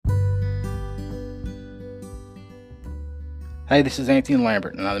Hey, this is Anthony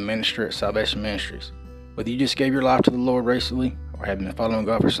Lambert, and I'm the minister at Salvation Ministries. Whether you just gave your life to the Lord recently, or have been following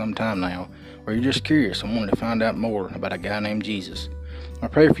God for some time now, or you're just curious and wanting to find out more about a guy named Jesus, my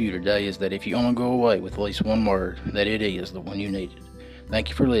prayer for you today is that if you only go away with at least one word, that it is the one you needed. Thank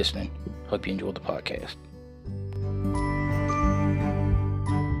you for listening. Hope you enjoyed the podcast.